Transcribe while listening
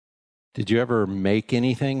Did you ever make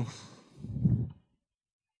anything?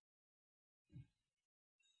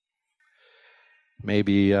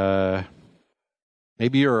 Maybe you're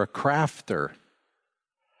a crafter.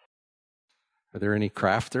 Are there any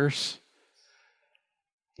crafters?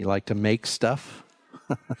 You like to make stuff?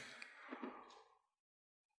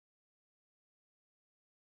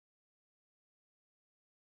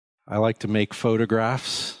 I like to make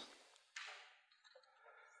photographs,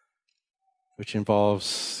 which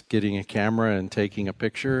involves getting a camera and taking a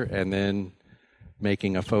picture and then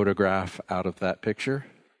making a photograph out of that picture.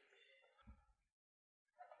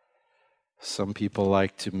 Some people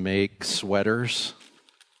like to make sweaters,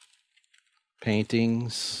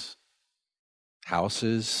 paintings,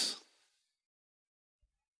 houses.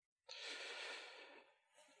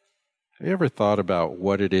 Have you ever thought about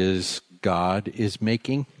what it is God is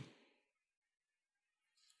making?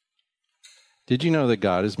 Did you know that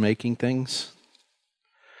God is making things?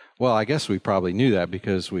 Well, I guess we probably knew that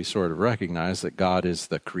because we sort of recognize that God is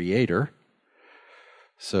the creator.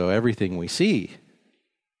 So everything we see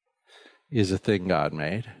is a thing God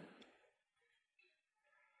made.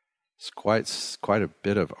 It's quite a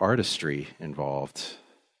bit of artistry involved,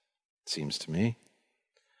 it seems to me.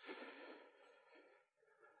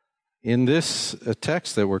 In this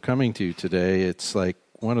text that we're coming to today, it's like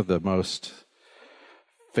one of the most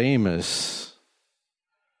famous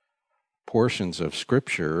portions of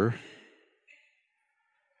Scripture.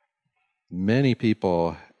 Many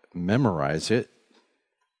people memorize it.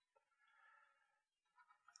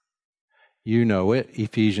 You know it,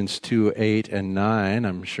 Ephesians 2:8 and 9.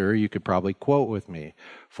 I'm sure you could probably quote with me.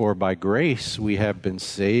 For by grace we have been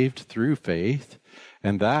saved through faith,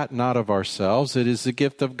 and that not of ourselves, it is the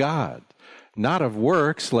gift of God, not of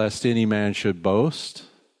works, lest any man should boast.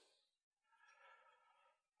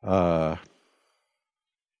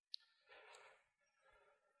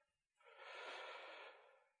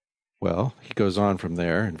 Well, he goes on from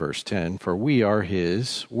there in verse 10, for we are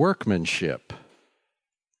his workmanship.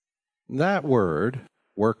 That word,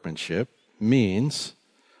 workmanship, means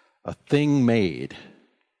a thing made.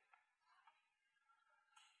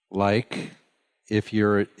 Like if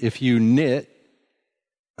you knit,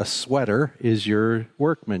 a sweater is your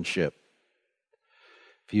workmanship.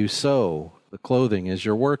 If you sew, the clothing is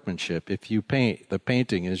your workmanship. If you paint, the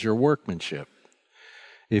painting is your workmanship.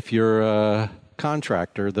 If you're a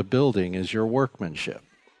contractor, the building is your workmanship.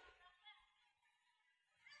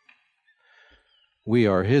 We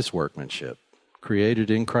are his workmanship,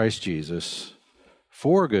 created in Christ Jesus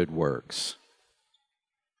for good works.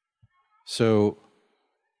 So,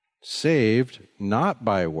 saved not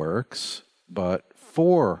by works, but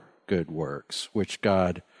for good works, which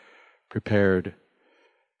God prepared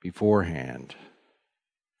beforehand.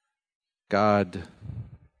 God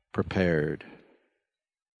prepared.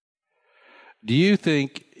 Do you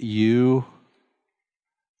think you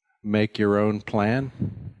make your own plan?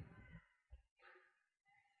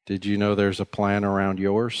 Did you know there's a plan around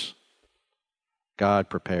yours? God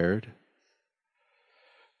prepared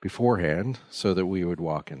beforehand so that we would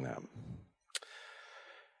walk in them.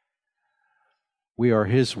 We are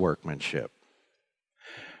his workmanship.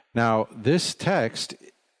 Now, this text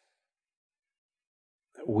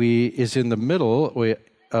is in the middle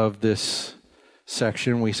of this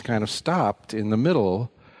section. We kind of stopped in the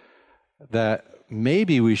middle that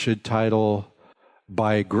maybe we should title,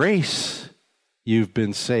 By Grace You've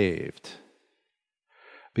Been Saved.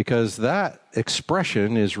 Because that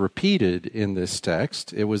expression is repeated in this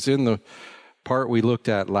text. It was in the part we looked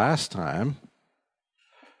at last time.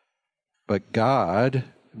 But God,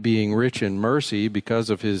 being rich in mercy because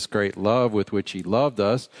of his great love with which he loved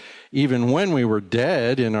us, even when we were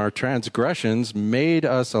dead in our transgressions, made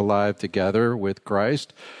us alive together with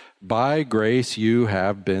Christ. By grace you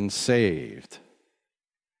have been saved.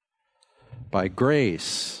 By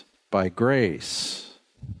grace. By grace.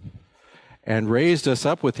 And raised us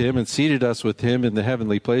up with him and seated us with him in the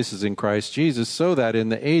heavenly places in Christ Jesus, so that in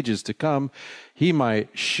the ages to come he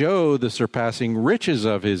might show the surpassing riches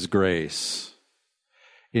of his grace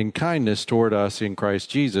in kindness toward us in Christ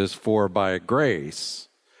Jesus, for by grace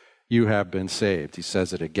you have been saved. He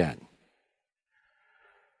says it again.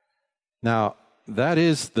 Now, that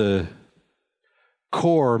is the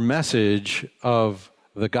core message of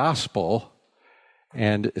the gospel,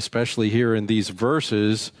 and especially here in these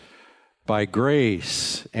verses, by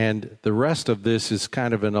grace. And the rest of this is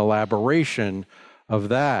kind of an elaboration of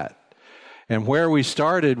that. And where we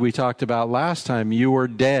started, we talked about last time, you were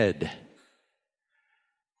dead.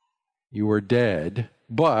 You were dead,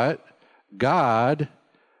 but God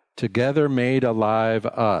together made alive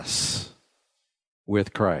us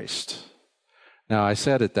with Christ. Now, I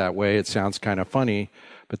said it that way. It sounds kind of funny,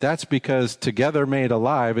 but that's because together made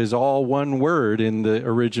alive is all one word in the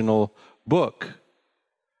original book.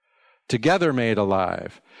 Together made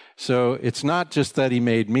alive. So it's not just that he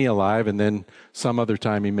made me alive and then some other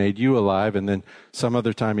time he made you alive and then some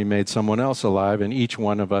other time he made someone else alive and each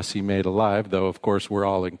one of us he made alive, though of course we're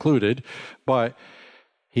all included, but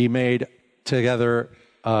he made together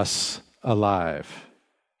us alive.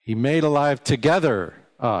 He made alive together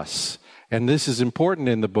us. And this is important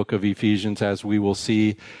in the book of Ephesians, as we will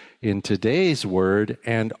see in today's word,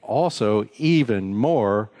 and also even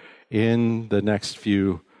more in the next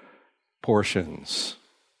few portions,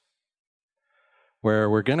 where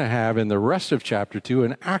we're going to have in the rest of chapter 2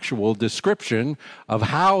 an actual description of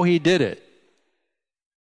how he did it.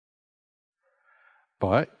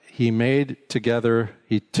 But he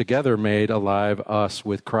together made alive us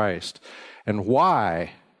with Christ. And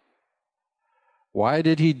why? Why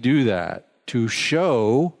did he do that? To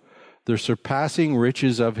show the surpassing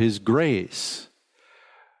riches of his grace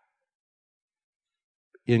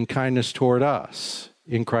in kindness toward us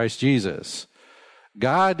in Christ Jesus.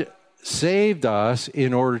 God saved us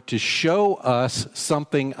in order to show us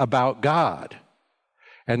something about God,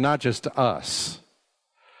 and not just us,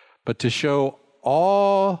 but to show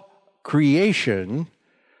all creation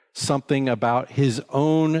something about his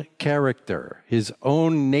own character, his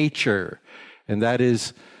own nature, and that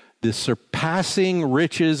is the surpassing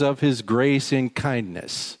riches of his grace and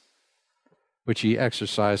kindness, which he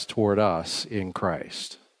exercised toward us in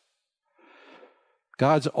Christ.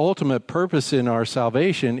 God's ultimate purpose in our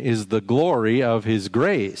salvation is the glory of his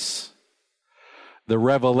grace, the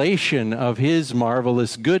revelation of his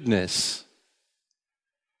marvelous goodness.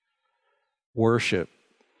 Worship,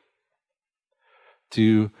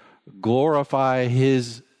 to glorify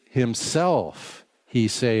himself, he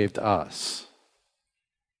saved us.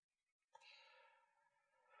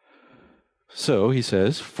 So he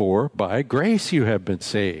says, for by grace you have been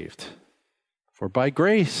saved. For by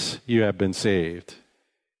grace you have been saved.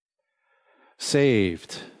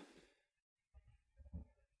 Saved.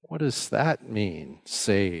 What does that mean,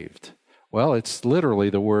 saved? Well, it's literally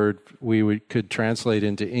the word could translate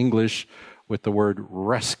into English with the word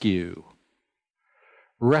rescue.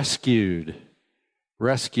 Rescued.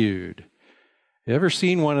 Rescued. You ever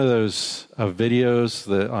seen one of those videos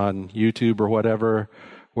on YouTube or whatever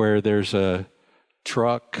where there's a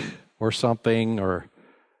truck or something or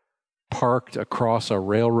parked across a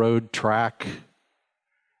railroad track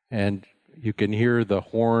and you can hear the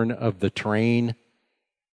horn of the train?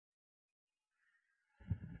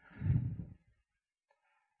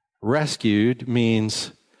 Rescued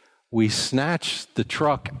means we snatched the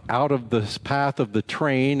truck out of the path of the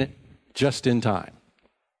train just in time.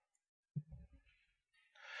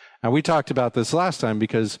 Now, we talked about this last time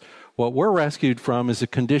because what we're rescued from is a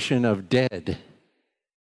condition of dead,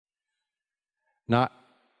 not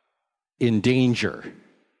in danger.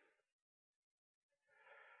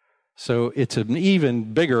 So it's an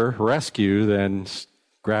even bigger rescue than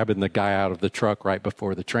grabbing the guy out of the truck right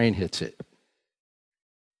before the train hits it.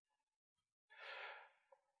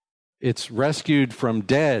 It's rescued from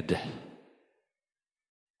dead.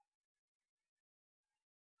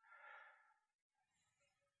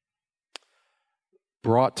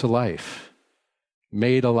 Brought to life,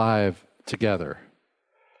 made alive together.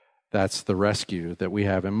 That's the rescue that we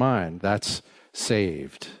have in mind. That's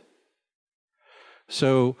saved.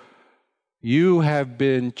 So you have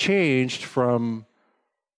been changed from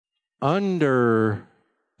under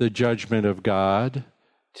the judgment of God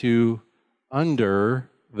to under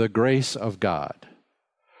the grace of God.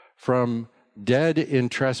 From dead in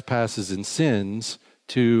trespasses and sins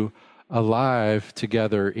to alive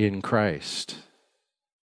together in Christ.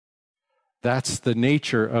 That's the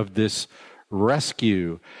nature of this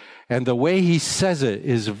rescue. And the way he says it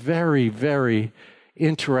is very, very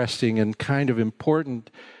interesting and kind of important.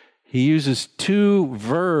 He uses two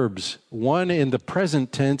verbs, one in the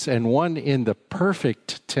present tense and one in the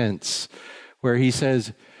perfect tense, where he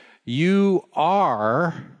says, you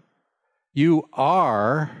are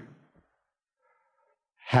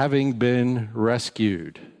having been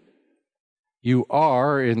rescued. You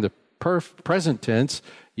are, in the present tense,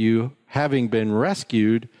 you having been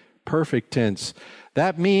rescued, perfect tense.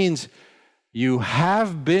 That means you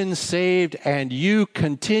have been saved and you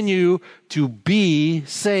continue to be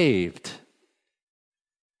saved.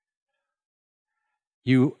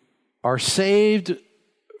 You are saved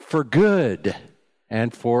for good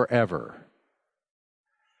and forever.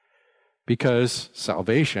 Because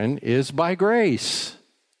salvation is by grace.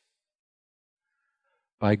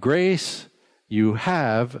 By grace, you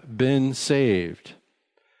have been saved.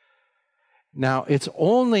 Now, it's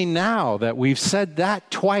only now that we've said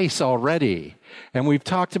that twice already, and we've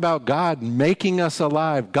talked about God making us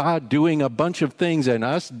alive, God doing a bunch of things and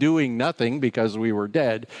us doing nothing because we were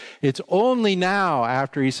dead. It's only now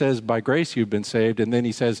after he says, by grace you've been saved, and then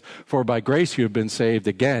he says, for by grace you've been saved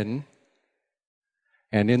again.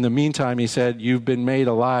 And in the meantime, he said, you've been made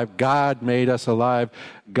alive. God made us alive.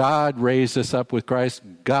 God raised us up with Christ.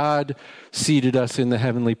 God seated us in the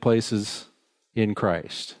heavenly places in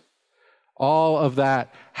Christ. All of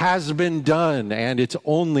that has been done, and it's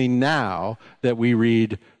only now that we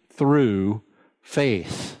read through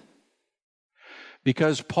faith.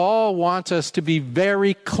 Because Paul wants us to be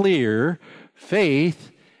very clear,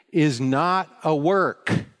 faith is not a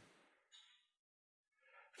work.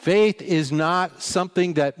 Faith is not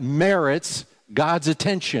something that merits God's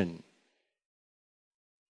attention.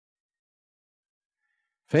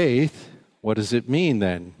 Faith, what does it mean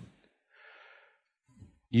then?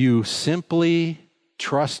 You simply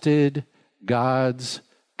trusted God's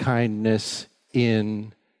kindness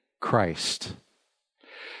in Christ.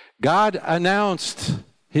 God announced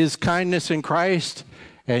his kindness in Christ,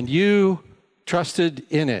 and you trusted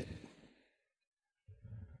in it.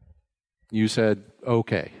 You said,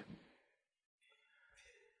 okay.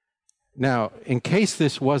 Now, in case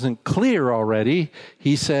this wasn't clear already,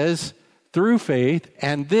 he says, through faith,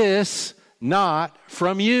 and this not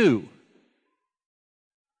from you.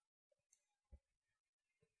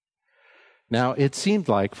 Now, it seemed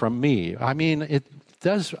like from me. I mean, it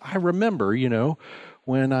does. I remember,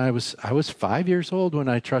 when I was 5 years old when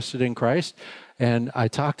I trusted in Christ, and I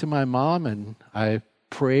talked to my mom, and I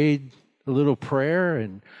prayed a little prayer,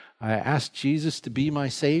 and I asked Jesus to be my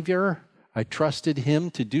Savior. I trusted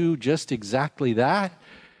him to do just exactly that.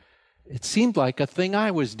 It seemed like a thing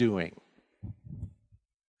I was doing.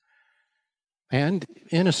 And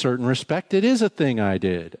in a certain respect, it is a thing I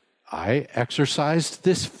did. I exercised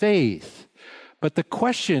this faith. But the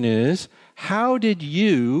question is, how did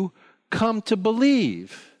you come to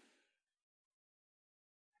believe?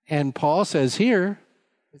 And Paul says here,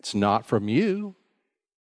 it's not from you.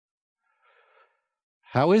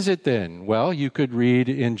 How is it then? Well, you could read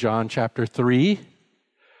in John chapter 3,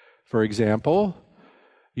 for example,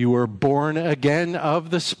 you were born again of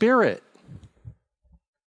the Spirit.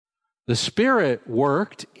 The Spirit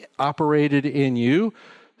worked, operated in you,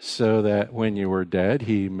 so that when you were dead,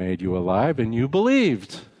 he made you alive and you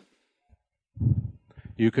believed.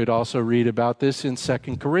 You could also read about this in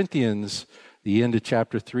 2 Corinthians, the end of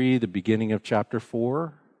chapter 3, the beginning of chapter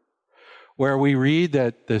 4, where we read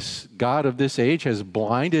that this God of this age has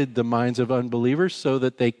blinded the minds of unbelievers so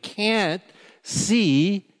that they can't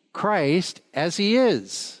see Christ as he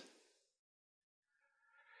is.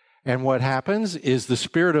 And what happens is the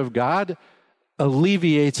Spirit of God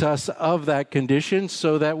alleviates us of that condition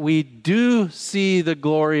so that we do see the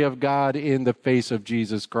glory of God in the face of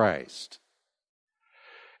Jesus Christ.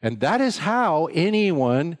 And that is how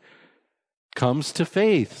anyone comes to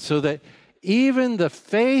faith, so that even the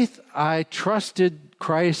faith I trusted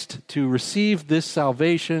Christ to receive this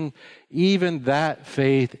salvation, even that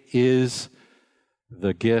faith is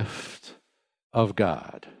the gift of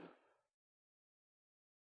God.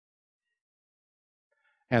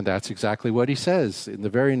 And that's exactly what he says in the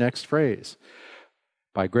very next phrase.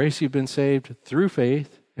 By grace you've been saved through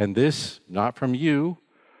faith, and this not from you,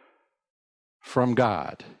 from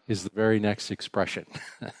God is the very next expression.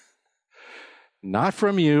 Not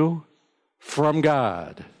from you, from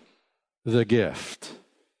God, the gift.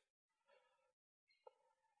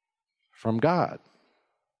 From God.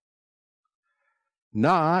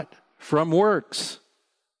 Not from works,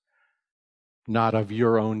 not of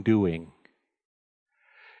your own doing.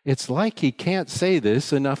 It's like he can't say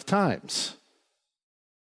this enough times.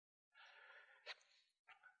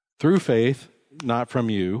 Through faith, not from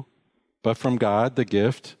you, but from God, the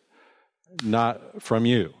gift, not from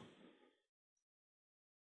you.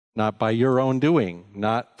 Not by your own doing,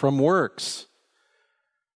 not from works.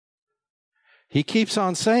 He keeps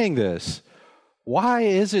on saying this. Why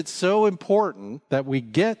is it so important that we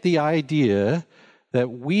get the idea that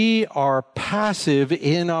we are passive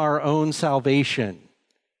in our own salvation?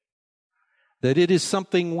 That it is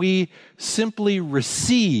something we simply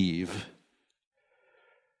receive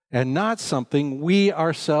and not something we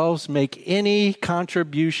ourselves make any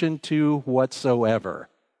contribution to whatsoever.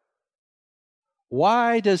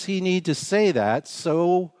 Why does he need to say that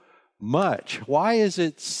so much? Why is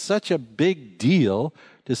it such a big deal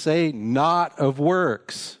to say not of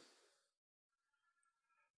works?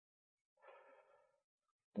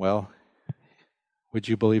 Well, would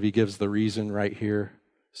you believe he gives the reason right here?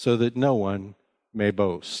 So that no one may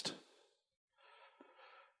boast.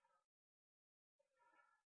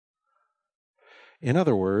 In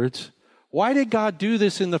other words, why did God do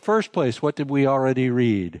this in the first place? What did we already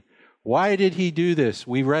read? Why did he do this?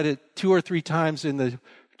 We read it 2 or 3 times in the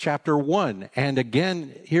chapter 1 and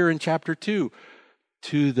again here in chapter 2.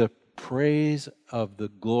 To the praise of the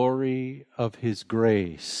glory of his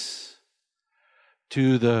grace.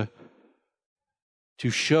 To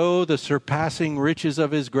show the surpassing riches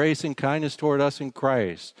of his grace and kindness toward us in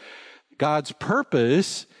Christ. God's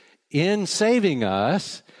purpose in saving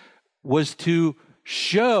us was to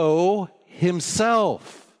show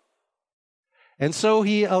himself. And so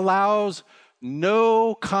he allows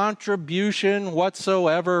no contribution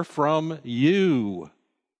whatsoever from you.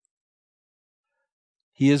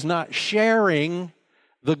 He is not sharing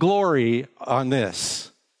the glory on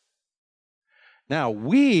this. Now,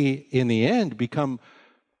 we, in the end, become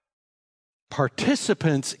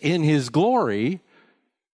participants in his glory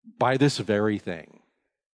by this very thing.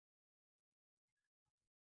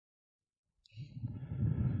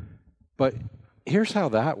 But here's how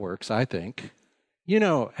that works, I think.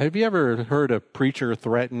 Have you ever heard a preacher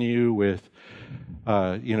threaten you with,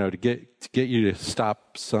 to get you to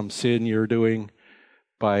stop some sin you're doing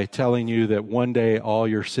by telling you that one day all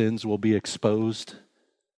your sins will be exposed?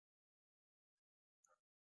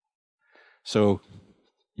 So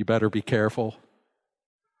you better be careful.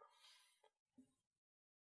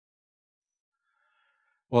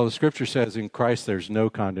 Well, the scripture says in Christ there's no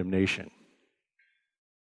condemnation.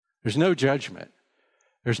 There's no judgment.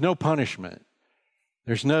 There's no punishment.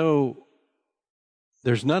 There's none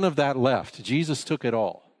of that left. Jesus took it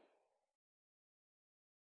all.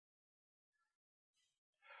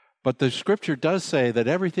 But the scripture does say that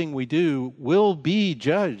everything we do will be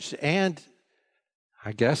judged and,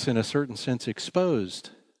 I guess, in a certain sense,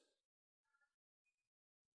 exposed.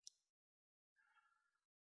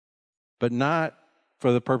 But not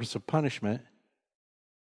for the purpose of punishment.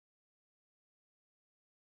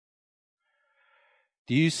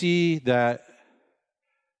 Do you see that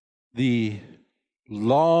the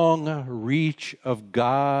long reach of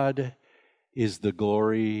God is the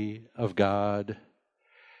glory of God?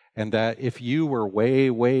 And that if you were way,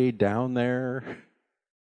 way down there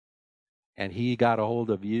and he got a hold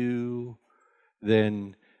of you,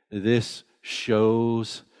 then this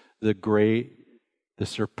shows the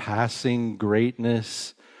surpassing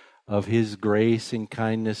greatness of his grace and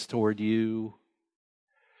kindness toward you.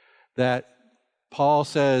 That Paul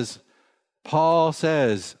says,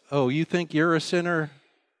 oh, you think you're a sinner?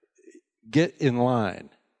 Get in line.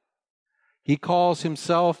 He calls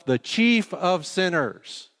himself the chief of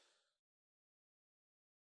sinners.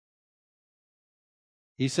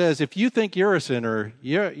 He says, if you think you're a sinner,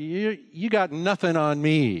 you got nothing on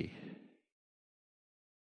me.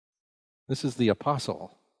 This is the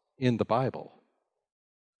apostle in the Bible.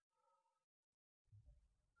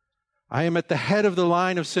 I am at the head of the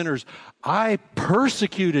line of sinners. I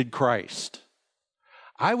persecuted Christ.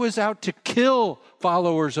 I was out to kill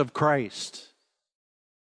followers of Christ.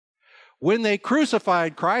 When they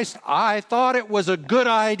crucified Christ, I thought it was a good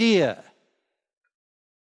idea.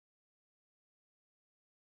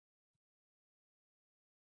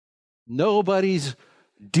 Nobody's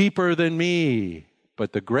deeper than me,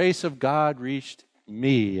 but the grace of God reached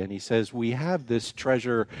me. And he says, we have this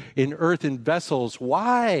treasure in earthen vessels.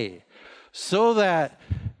 Why? So that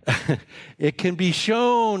it can be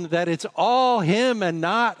shown that it's all him and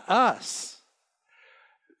not us.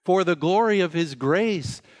 For the glory of his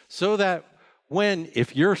grace, so that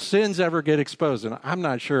if your sins ever get exposed, and I'm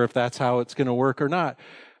not sure if that's how it's going to work or not,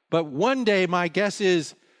 but one day my guess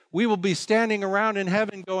is we will be standing around in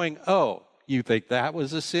heaven going, oh, you think that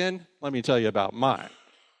was a sin? Let me tell you about mine.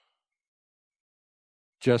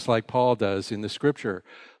 Just like Paul does in the scripture.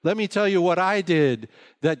 Let me tell you what I did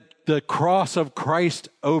that the cross of Christ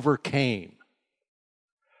overcame,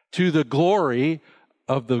 to the glory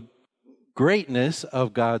of the greatness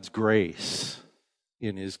of God's grace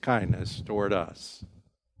in his kindness toward us.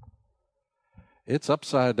 It's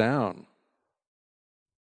upside down.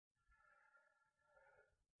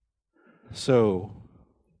 So,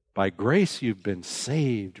 by grace you've been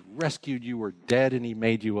saved, rescued. You were dead and he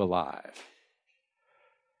made you alive.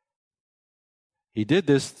 He did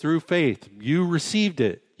this through faith. You received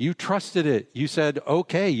it. You trusted it. You said,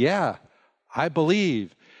 okay, yeah, I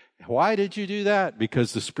believe. Why did you do that?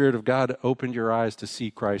 Because the Spirit of God opened your eyes to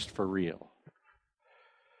see Christ for real.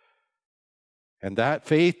 And that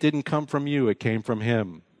faith didn't come from you. It came from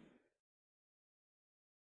him.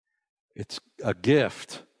 It's a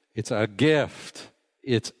gift. It's a gift.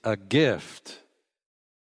 It's a gift.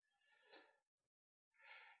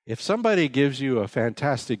 If somebody gives you a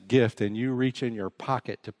fantastic gift and you reach in your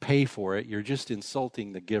pocket to pay for it, you're just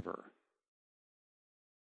insulting the giver.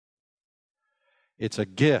 It's a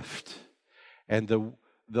gift. And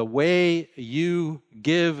the way you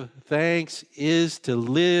give thanks is to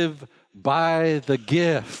live by the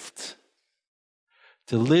gift.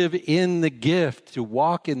 To live in the gift, to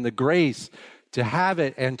walk in the grace, to have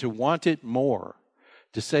it and to want it more.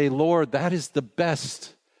 To say, Lord, that is the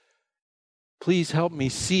best. Please help me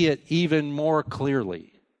see it even more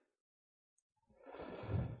clearly.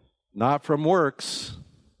 Not from works,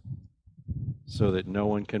 so that no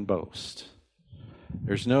one can boast.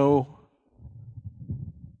 There's no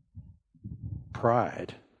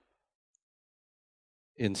pride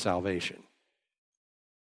in salvation.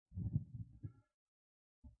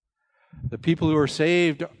 The people who are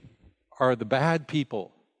saved are the bad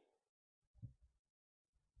people.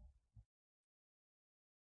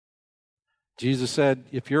 Jesus said,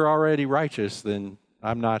 if you're already righteous, then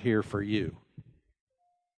I'm not here for you.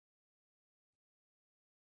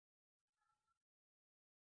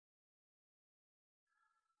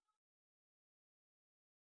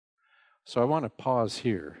 So I want to pause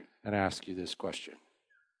here and ask you this question.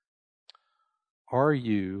 Are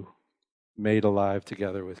you made alive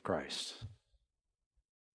together with Christ?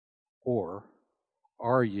 Or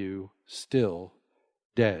are you still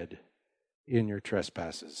dead in your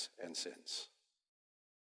trespasses and sins?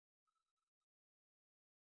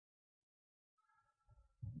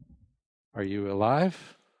 Are you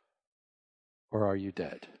alive or are you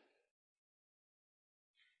dead?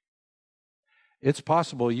 It's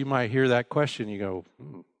possible you might hear that question, you go,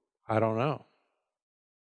 I don't know.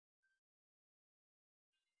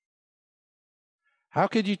 How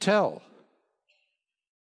could you tell?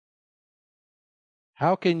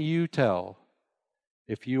 How can you tell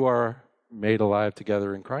if you are made alive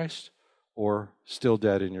together in Christ or still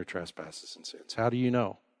dead in your trespasses and sins? How do you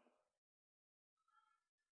know?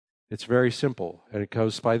 It's very simple, and it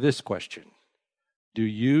goes by this question. Do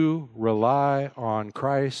you rely on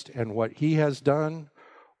Christ and what He has done,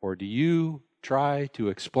 or do you try to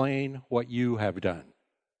explain what you have done?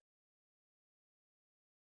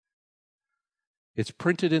 It's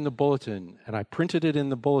printed in the bulletin, and I printed it in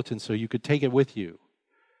the bulletin so you could take it with you.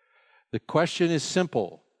 The question is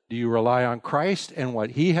simple. Do you rely on Christ and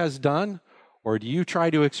what He has done, or do you try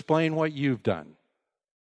to explain what you've done?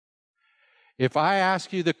 If I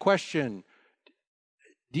ask you the question,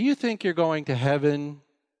 do you think you're going to heaven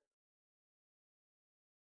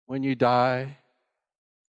when you die?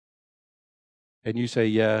 And you say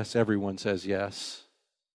yes, everyone says yes.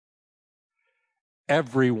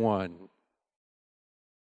 Everyone.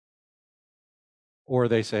 Or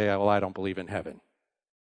they say, well, I don't believe in heaven.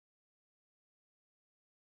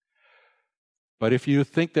 But if you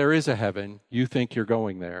think there is a heaven, you think you're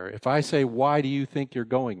going there. If I say, why do you think you're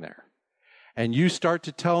going there? And you start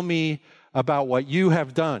to tell me about what you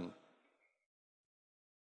have done.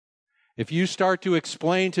 If you start to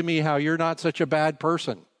explain to me how you're not such a bad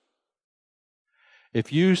person.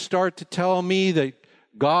 If you start to tell me that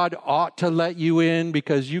God ought to let you in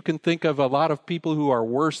because you can think of a lot of people who are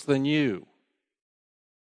worse than you.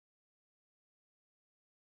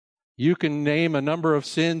 You can name a number of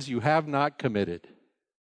sins you have not committed.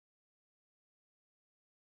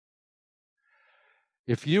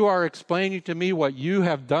 If you are explaining to me what you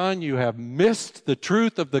have done, you have missed the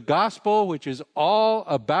truth of the gospel, which is all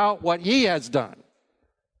about what He has done.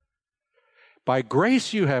 By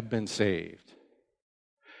grace you have been saved.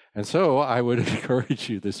 And so I would encourage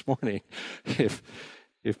you this morning, if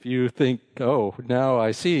you think, oh, now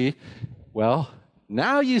I see, well,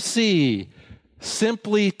 now you see.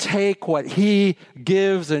 Simply take what He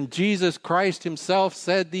gives. And Jesus Christ Himself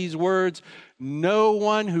said these words, no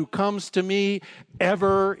one who comes to me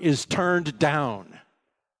ever is turned down.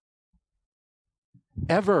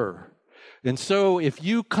 Ever. And so if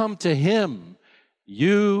you come to Him,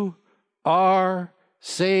 you are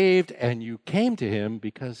saved, and you came to Him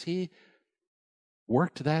because He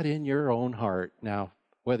worked that in your own heart. Now,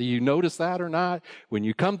 whether you notice that or not, when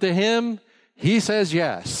you come to Him, He says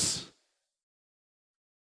yes.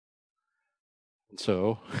 And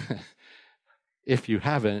so, if you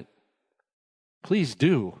haven't, please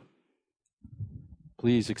do.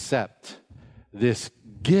 Please accept this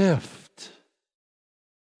gift.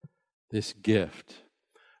 This gift.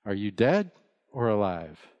 Are you dead or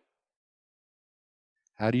alive?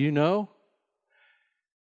 How do you know?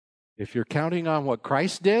 If you're counting on what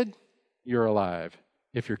Christ did, you're alive.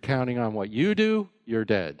 If you're counting on what you do, you're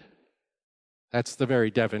dead. That's the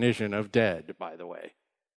very definition of dead, by the way.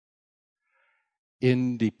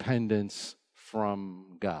 Independence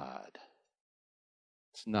from God.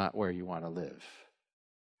 It's not where you want to live.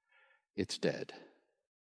 It's dead.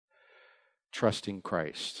 Trusting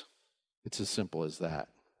Christ. It's as simple as that.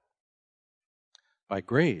 By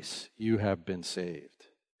grace you have been saved.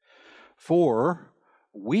 For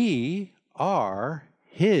we are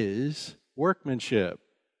his workmanship.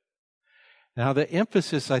 Now the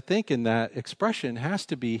emphasis, I think, in that expression has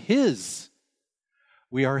to be his.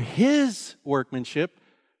 We are his workmanship,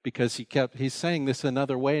 because he's saying this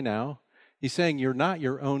another way now. He's saying you're not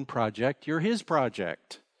your own project, you're his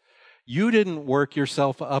project. You didn't work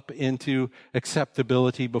yourself up into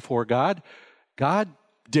acceptability before God. God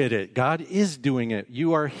did it. God is doing it.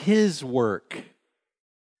 You are his work,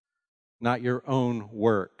 not your own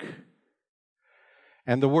work.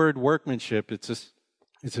 And the word workmanship, it's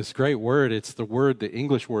this great word. It's the word, the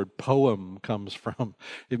English word poem comes from.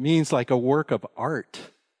 It means like a work of art.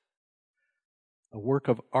 A work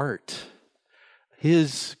of art.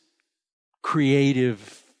 His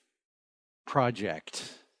creative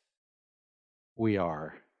project. We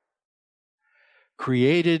are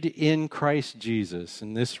created in Christ Jesus.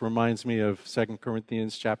 And this reminds me of 2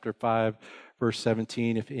 Corinthians chapter 5, verse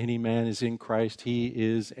 17. If any man is in Christ, he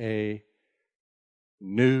is a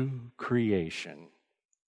new creation.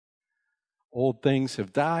 Old things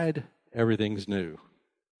have died, everything's new.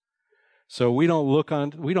 So we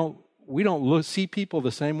don't see people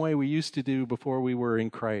the same way we used to do before we were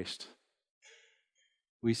in Christ.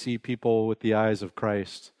 We see people with the eyes of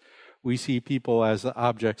Christ. We see people as the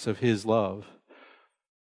objects of his love.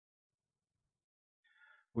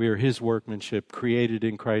 We are his workmanship, created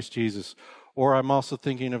in Christ Jesus. Or I'm also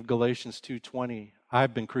thinking of Galatians 2:20.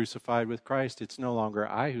 I've been crucified with Christ. It's no longer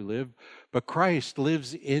I who live, but Christ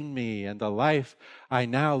lives in me. And the life I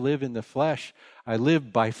now live in the flesh, I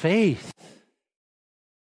live by faith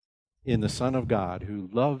in the Son of God who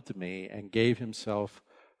loved me and gave himself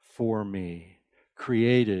for me.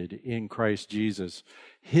 Created in Christ Jesus.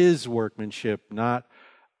 His workmanship,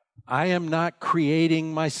 I am not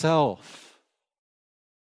creating myself.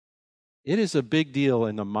 It is a big deal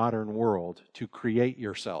in the modern world to create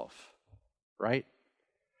yourself, right?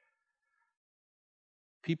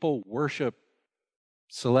 People worship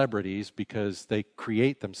celebrities because they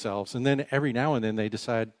create themselves, and then every now and then they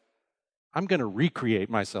decide, I'm going to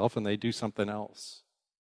recreate myself, and they do something else.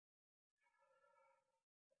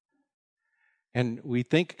 And we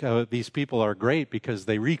think these people are great because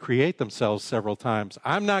they recreate themselves several times.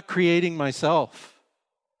 I'm not creating myself.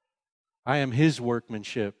 I am his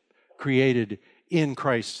workmanship, created in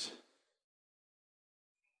Christ.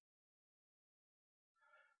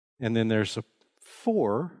 And then there's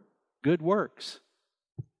 4 good works.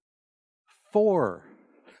 4.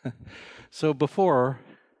 So before,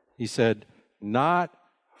 he said, not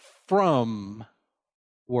from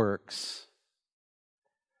works,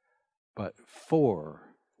 but for.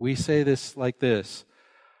 We say this like this: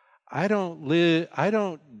 I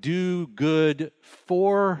don't do good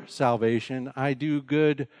for salvation. I do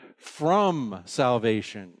good from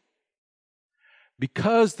salvation.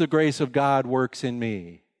 Because the grace of God works in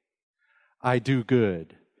me, I do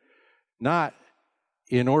good. Not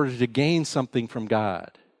in order to gain something from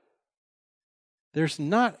God. There's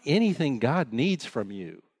not anything God needs from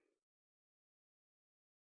you.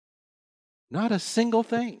 Not a single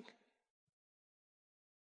thing.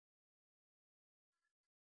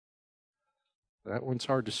 That one's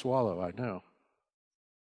hard to swallow, I know.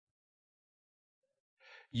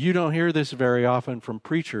 You don't hear this very often from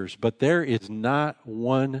preachers, but there is not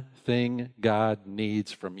one thing God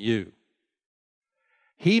needs from you.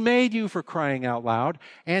 He made you, for crying out loud,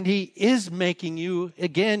 and he is making you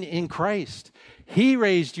again in Christ. He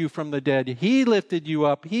raised you from the dead. He lifted you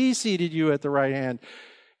up. He seated you at the right hand.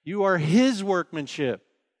 You are his workmanship.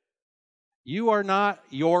 You are not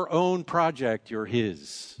your own project. You're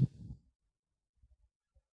his.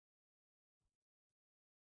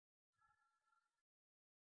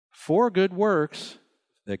 For good works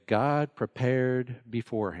that God prepared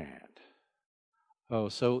beforehand. Oh,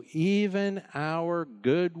 so even our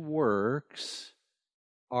good works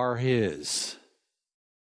are his.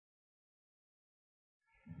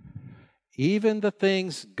 Even the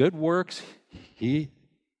things, good works, he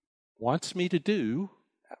wants me to do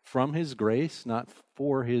from his grace, not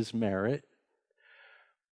for his merit.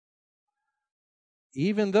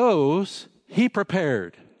 Even those he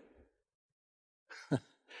prepared.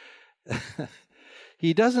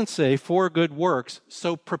 He doesn't say for good works,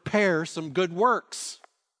 so prepare some good works.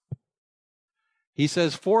 He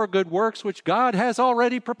says for good works which God has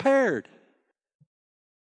already prepared.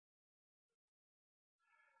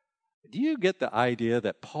 Do you get the idea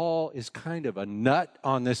that Paul is kind of a nut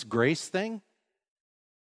on this grace thing?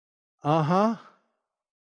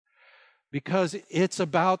 Because it's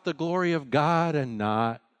about the glory of God and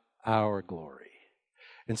not our glory.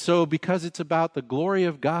 And so because it's about the glory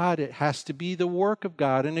of God, it has to be the work of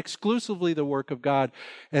God and exclusively the work of God.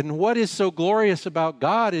 And what is so glorious about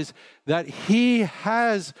God is that He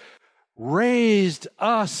has raised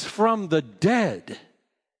us from the dead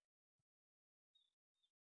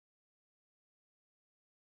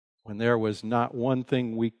when there was not one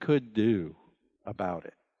thing we could do about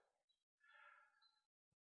it.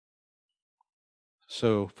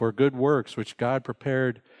 So for good works, which God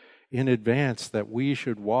prepared in advance that we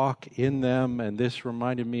should walk in them, and this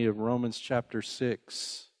reminded me of Romans chapter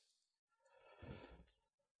 6.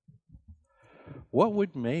 What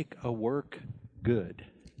would make a work good?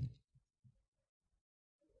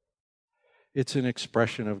 It's an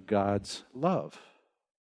expression of God's love.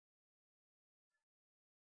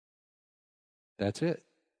 That's it.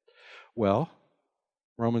 Well,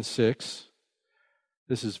 Romans 6,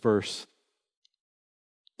 this is verse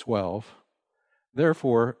 12.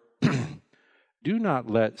 Therefore, do not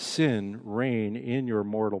let sin reign in your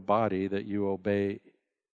mortal body that you obey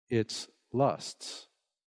its lusts.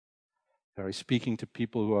 Now, he's speaking to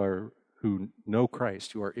people who know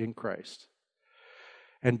Christ, who are in Christ.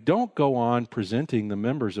 And don't go on presenting the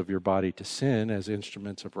members of your body to sin as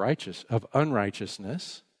instruments of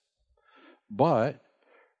unrighteousness, but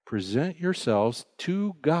present yourselves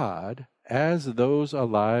to God as those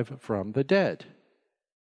alive from the dead.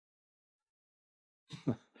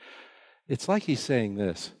 It's like he's saying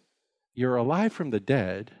this: you're alive from the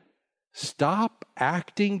dead, stop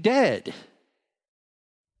acting dead,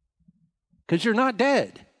 because you're not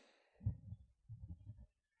dead.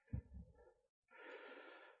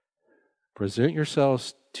 Present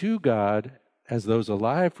yourselves to God as those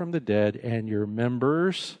alive from the dead, and your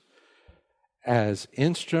members as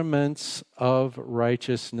instruments of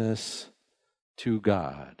righteousness to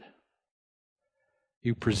God.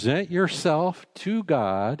 You present yourself to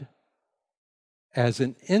God as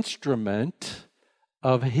an instrument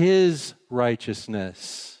of His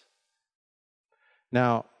righteousness.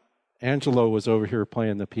 Now, Angelo was over here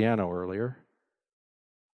playing the piano earlier.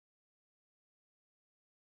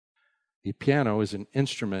 The piano is an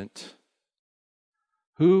instrument.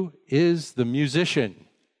 Who is the musician?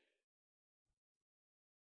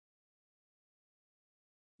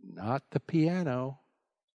 Not the piano.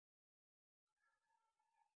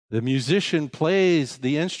 The musician plays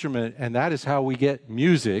the instrument, and that is how we get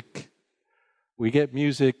music. We get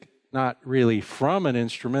music not really from an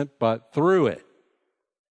instrument, but through it.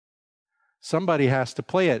 Somebody has to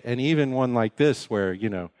play it, and even one like this where,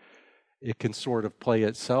 it can sort of play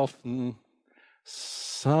itself.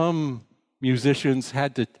 Some musicians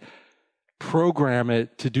had to program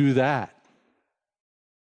it to do that.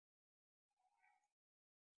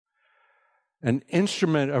 An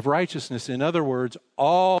instrument of righteousness. In other words,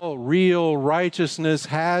 all real righteousness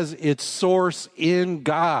has its source in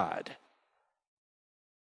God.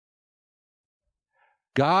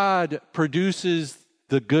 God produces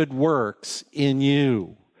the good works in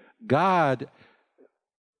you. God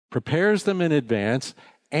prepares them in advance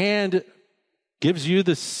and gives you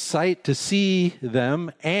the sight to see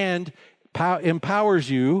them and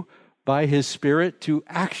empowers you by His Spirit to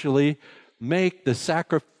actually make the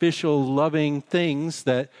sacrificial, loving things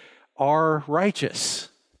that are righteous.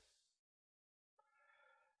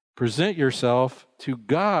 Present yourself to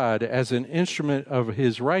God as an instrument of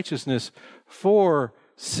His righteousness, for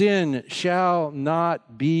sin shall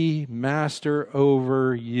not be master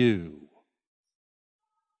over you.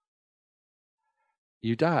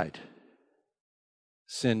 You died.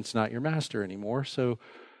 Sin's not your master anymore, so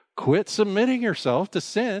quit submitting yourself to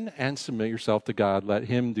sin and submit yourself to God. Let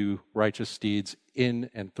Him do righteous deeds in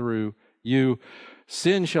and through you.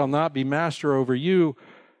 Sin shall not be master over you,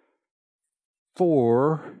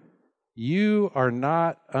 for you are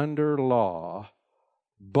not under law,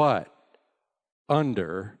 but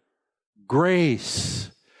under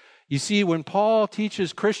grace. You see, when Paul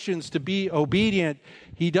teaches Christians to be obedient,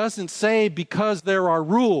 he doesn't say because there are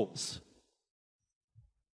rules.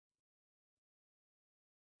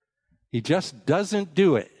 He just doesn't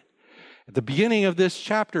do it. At the beginning of this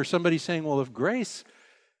chapter, somebody's saying, well,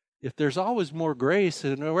 if there's always more grace,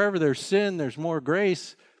 and wherever there's sin, there's more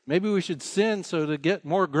grace, maybe we should sin so to get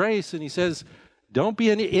more grace. And he says, don't be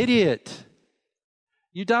an idiot.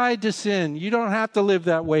 You died to sin. You don't have to live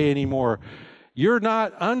that way anymore. You're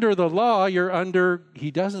not under the law. You're under,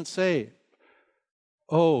 he doesn't say,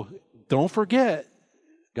 oh, don't forget,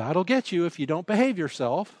 God will get you if you don't behave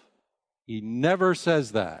yourself. He never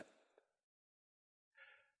says that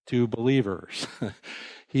to believers.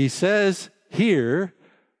 He says here,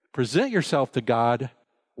 present yourself to God.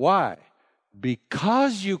 Why?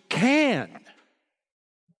 Because you can.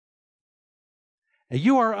 And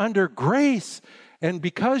you are under grace. And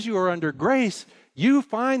because you are under grace, you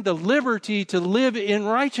find the liberty to live in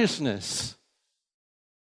righteousness.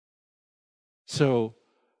 So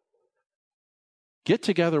get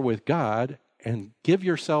together with God and give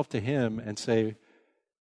yourself to Him and say,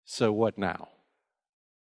 so what now?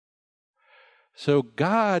 So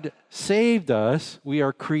God saved us. We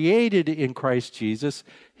are created in Christ Jesus,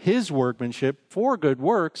 His workmanship for good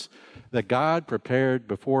works that God prepared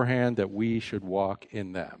beforehand that we should walk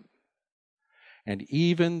in them. And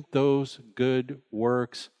even those good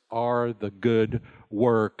works are the good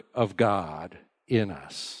work of God in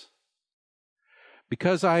us.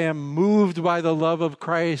 Because I am moved by the love of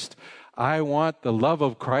Christ, I want the love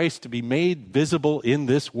of Christ to be made visible in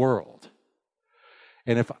this world.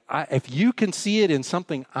 And if you can see it in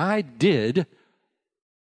something I did,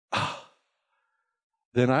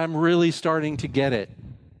 then I'm really starting to get it.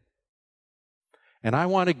 And I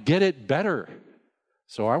want to get it better.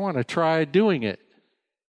 So I want to try doing it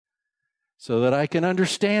so that I can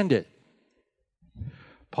understand it.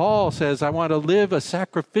 Paul says, I want to live a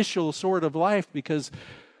sacrificial sort of life because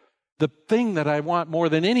the thing that I want more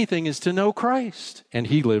than anything is to know Christ. And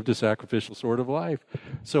he lived a sacrificial sort of life.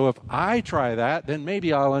 So if I try that, then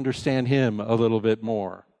maybe I'll understand him a little bit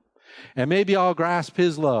more. And maybe I'll grasp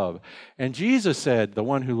his love. And Jesus said, the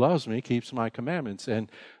one who loves me keeps my commandments. And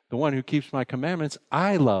the one who keeps my commandments,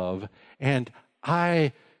 I love. And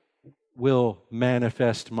I will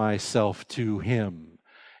manifest myself to him.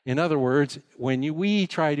 In other words, when we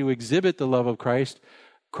try to exhibit the love of Christ,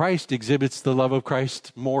 Christ exhibits the love of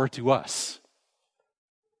Christ more to us.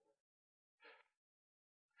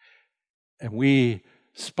 And we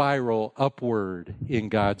spiral upward in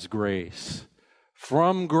God's grace.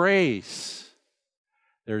 From grace,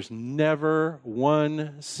 there's never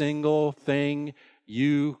one single thing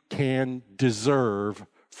you can deserve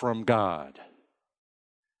from God.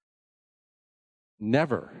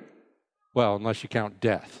 Never. Well, unless you count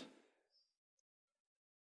death.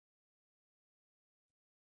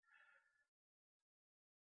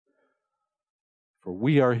 For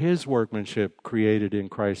we are his workmanship, created in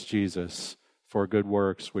Christ Jesus for good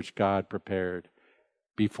works, which God prepared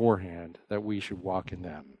beforehand that we should walk in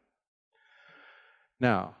them.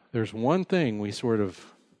 Now, there's one thing we sort of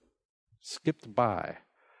skipped by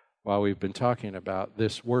while we've been talking about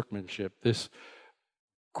this workmanship, this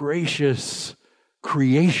gracious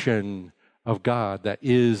creation of God that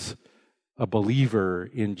is a believer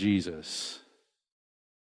in Jesus.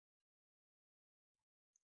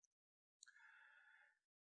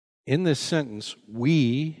 In this sentence,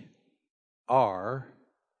 we are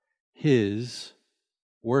his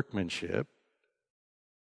workmanship.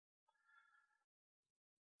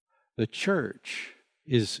 The church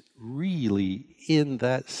is really in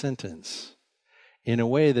that sentence in a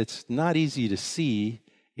way that's not easy to see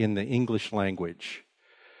in the English language.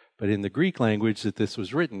 But in the Greek language that this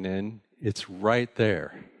was written in, it's right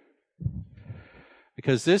there.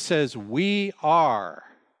 Because this says, we are.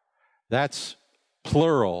 That's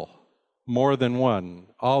plural, more than one.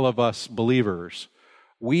 All of us believers.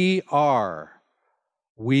 We are.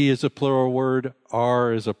 We is a plural word.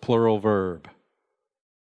 Are is a plural verb.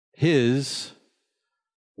 His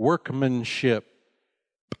workmanship.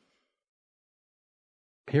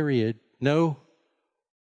 Period. No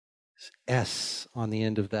S on the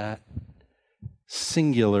end of that.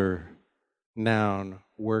 Singular noun,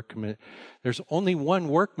 workman. There's only one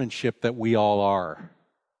workmanship that we all are.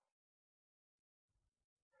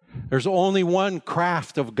 There's only one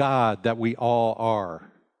craft of God that we all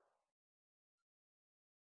are.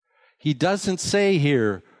 He doesn't say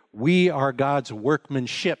here, we are God's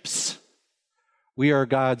workmanships. We are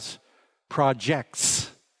God's projects.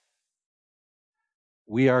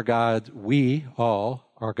 We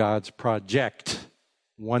all are God's project.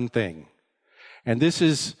 One thing. And this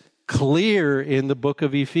is clear in the book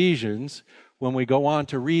of Ephesians when we go on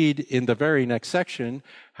to read in the very next section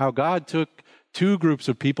how God took two groups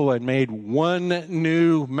of people and made one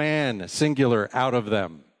new man, singular, out of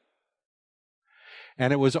them.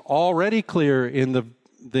 And it was already clear in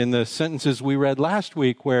the sentences we read last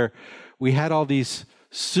week where we had all these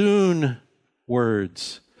soon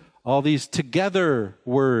words, all these together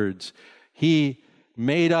words. He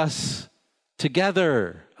made us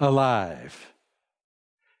together alive.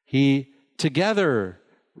 He together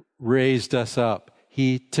raised us up.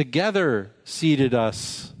 He together seated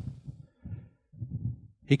us.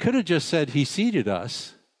 He could have just said he seated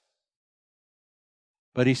us,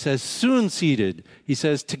 but he says soon seated. He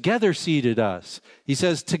says together seated us. He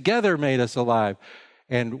says together made us alive.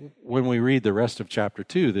 And when we read the rest of chapter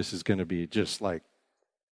 2, this is going to be just like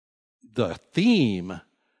the theme.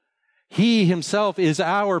 He himself is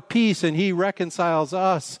our peace, and he reconciles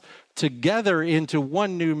us together into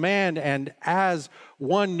one new man, and as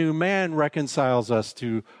one new man reconciles us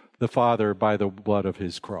to the Father by the blood of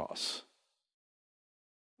his cross.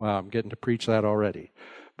 Wow, I'm getting to preach that already.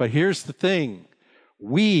 But here's the thing.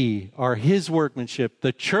 We are his workmanship,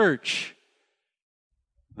 the church,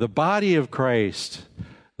 the body of Christ,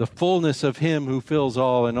 the fullness of him who fills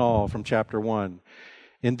all in all, from chapter 1.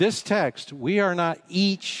 In this text, we are not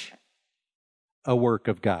each a work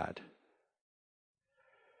of God.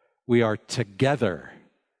 We are together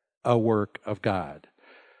a work of God.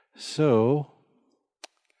 So,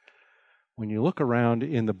 when you look around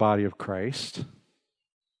in the body of Christ,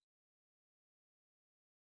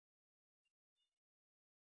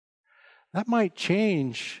 that might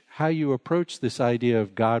change how you approach this idea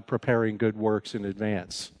of God preparing good works in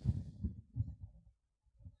advance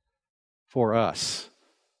for us.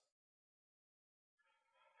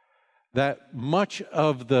 That much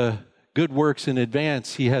of the good works in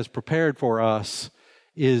advance he has prepared for us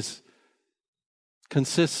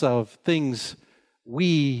consists of things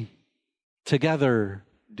we together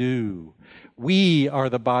do. We are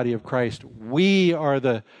the body of Christ. We are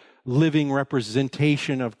the living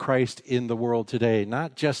representation of Christ in the world today.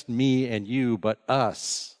 Not just me and you, but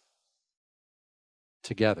us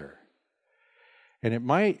together. And it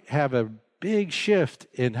might have a big shift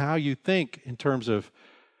in how you think in terms of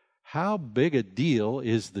how big a deal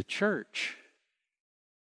is the church.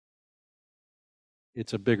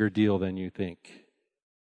 It's a bigger deal than you think.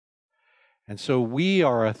 And so we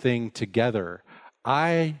are a thing together.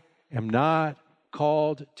 I am not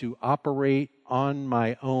called to operate on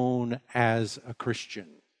my own as a Christian.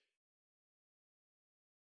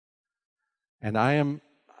 And I'm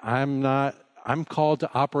called to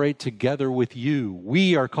operate together with you.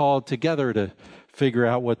 We are called together to figure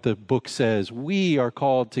out what the book says. We are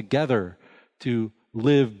called together to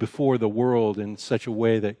live before the world in such a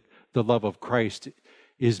way that the love of Christ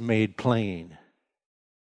is made plain.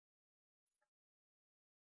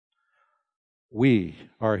 We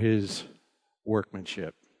are his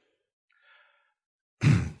workmanship.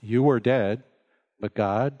 You were dead, but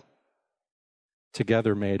God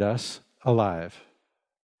together made us alive.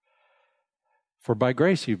 For by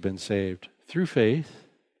grace you've been saved through faith.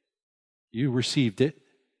 You received it.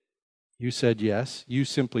 You said yes. You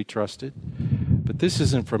simply trusted. But this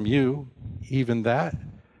isn't from you, even that.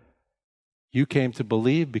 You came to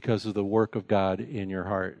believe because of the work of God in your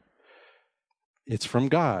heart. It's from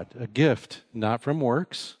God, a gift, not from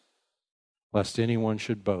works, lest anyone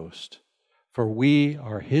should boast. For we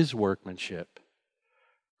are his workmanship,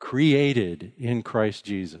 created in Christ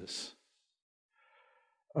Jesus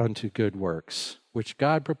unto good works, which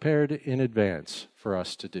God prepared in advance for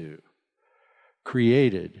us to do.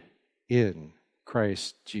 Created in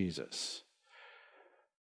Christ Jesus.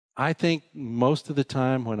 I think most of the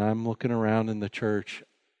time when I'm looking around in the church,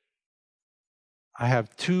 I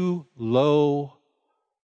have too low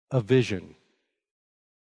a vision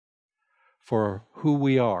for who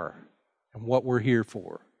we are and what we're here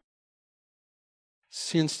for.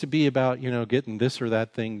 Seems to be about, getting this or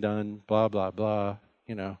that thing done, blah, blah, blah,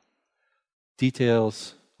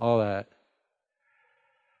 details, all that.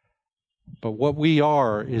 But what we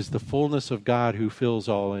are is the fullness of God who fills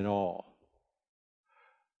all in all.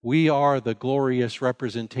 We are the glorious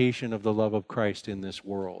representation of the love of Christ in this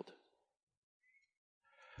world.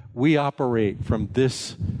 We operate from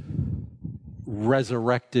this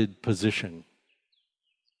resurrected position.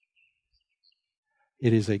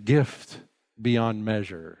 It is a gift beyond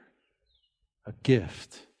measure. A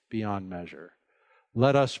gift beyond measure.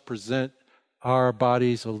 Let us present our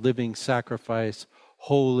bodies a living sacrifice,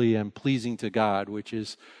 holy and pleasing to God, which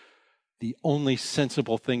is the only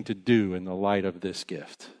sensible thing to do in the light of this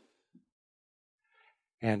gift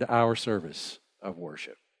and our service of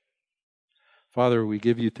worship. Father, we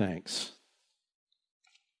give you thanks.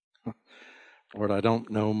 Lord, I don't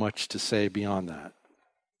know much to say beyond that.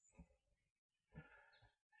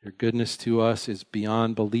 Your goodness to us is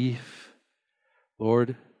beyond belief.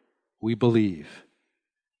 Lord, we believe.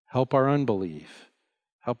 Help our unbelief.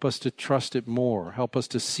 Help us to trust it more. Help us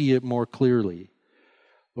to see it more clearly.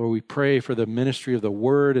 Lord, we pray for the ministry of the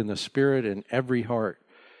Word and the Spirit in every heart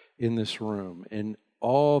in this room, in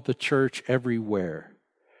all the church everywhere,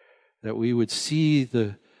 that we would see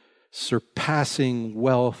the surpassing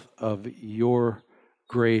wealth of your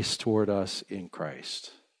grace toward us in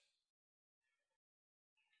Christ.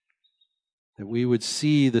 That we would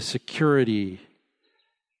see the security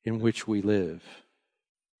in which we live.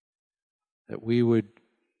 That we would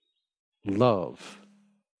love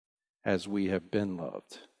as we have been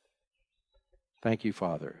loved. Thank you,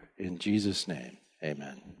 Father. In Jesus' name,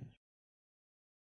 amen.